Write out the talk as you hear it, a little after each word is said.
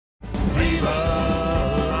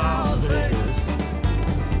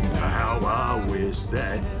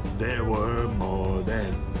that there were more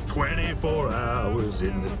than 24 hours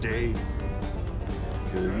in the day.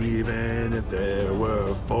 'Cause even if there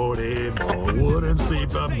were 40 more, wouldn't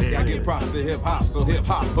sleep a minute. I give props to hip-hop, so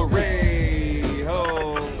hip-hop, hooray,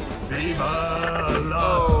 ho. Viva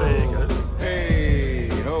Las Vegas. Hey,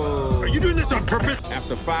 ho. Are you doing this on purpose?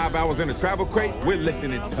 After 5 hours in a travel crate, we're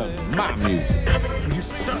listening to my music. You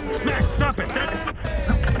stop, Max, stop it.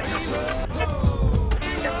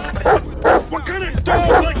 What kind of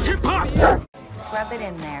dog likes hip-hop? Scrub it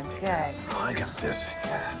in there, good. Oh, I got this.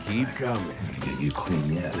 Yeah. Keep coming. Get you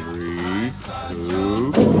clean yet. 3,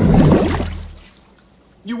 2.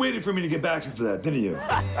 You waited for me to get back here for that, didn't you?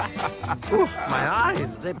 My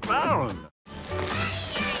eyes, they burn.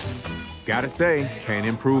 Gotta say, can't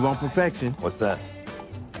improve on perfection. What's that?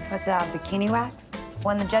 What's bikini wax?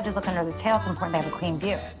 When the judges look under the tail, it's important to have a clean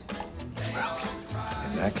view. Well,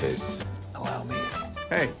 in that case, allow me.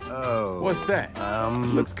 Hey, what's that?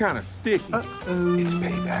 Looks kind of sticky. It's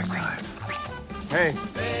payback time. Hey,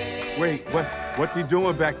 wait, what's he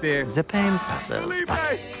doing back there? The pain passes,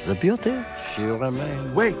 but the beauty, she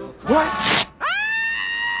remains. Wait, what?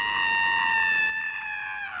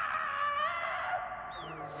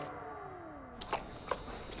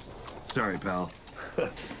 Sorry, pal.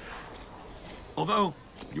 Although,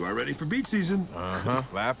 you are ready for beach season.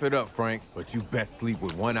 Laugh it up, Frank, but you best sleep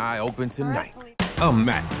with one eye open tonight. I'm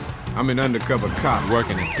Max. I'm an undercover cop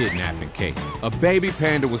working a kidnapping case. A baby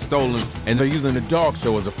panda was stolen, and they're using the dog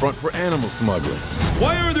show as a front for animal smuggling.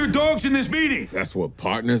 Why are there dogs in this meeting? That's what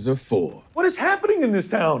partners are for. What is happening in this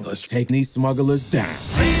town? Let's take these smugglers down.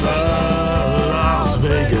 Viva Las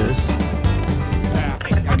Vegas.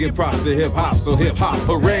 I give props to hip-hop, so hip-hop,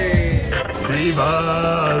 hooray!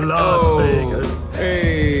 Viva Las Vegas.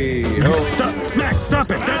 Hey, ho. Stop, Max,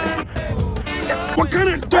 stop it. What kind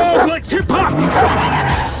of dog likes hip-hop?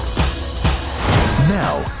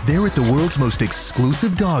 Now, they're at the world's most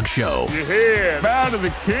exclusive dog show. Yeah, bow to the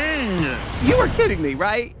king. You were kidding me,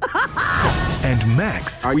 right? And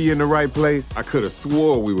Max Are we in the right place? I could have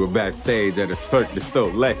swore we were backstage at a Cirque du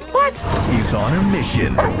Soleil. What? is on a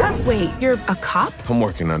mission. Wait, you're a cop? I'm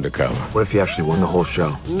working undercover. What if you actually won the whole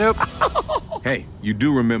show? Nope. Hey, you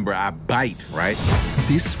do remember I bite, right?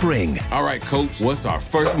 This spring, All right, coach, what's our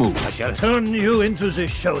first move? I shall turn you into the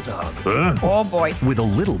show dog. Oh boy. with a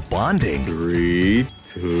little bonding, 3,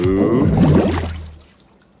 2.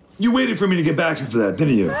 You waited for me to get back here for that,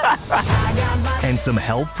 didn't you? and some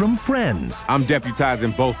help from friends. I'm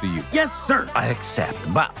deputizing both of you. Yes, sir. I accept,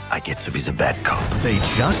 but I get to be the bad cop. They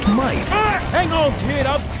just might Hang on, kid,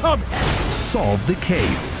 I'm coming. solve the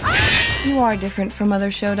case. You are different from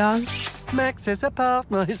other show dogs. Max is a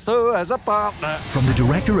partner, so as a partner. From the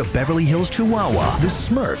director of Beverly Hills Chihuahua, The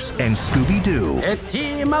Smurfs, and Scooby-Doo. A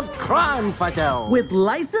team of crime fighters. With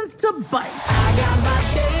license to bite.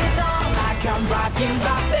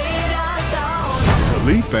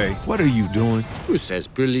 Felipe, what are you doing? Who says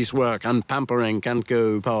police work and pampering can't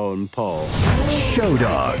go paw and paw? Show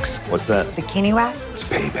Dogs. What's that? Bikini wax? It's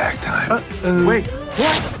payback time. Wait,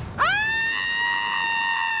 what?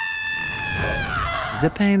 The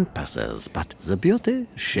pain passes, but the beauty,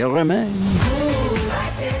 she remains.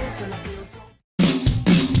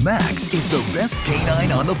 Max is the best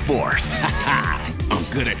canine on the force. I'm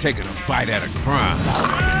good at taking a bite at a crime.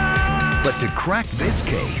 But to crack this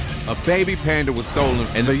case, A baby panda was stolen,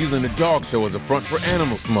 and they're using the dog show as a front for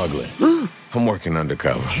animal smuggling. I'm working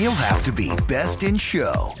undercover. he'll have to be best in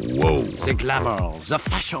show. Whoa. The glamour, the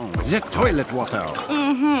fashion, the toilet water.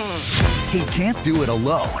 He can't do it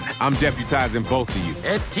alone. I'm deputizing both of you.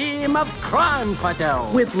 A team of crime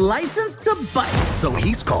fighters. With license to bite. So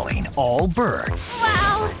he's calling all birds.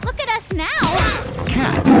 Wow, look at us now.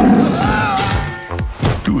 Cats.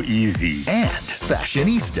 Too easy. And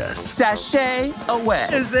fashionistas. Sashay away.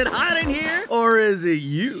 Is it hot in here or is it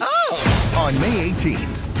you? On May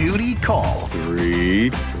 18th, Duty Calls.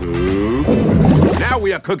 3, 2. Now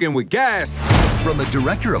we are cooking with gas. From the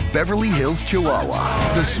director of Beverly Hills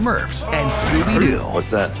Chihuahua, The Smurfs, and Scooby-Doo.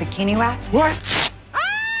 What's that? Bikini wax? What?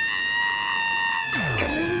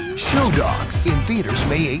 Show Dogs in theaters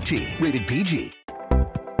May 18th. Rated PG.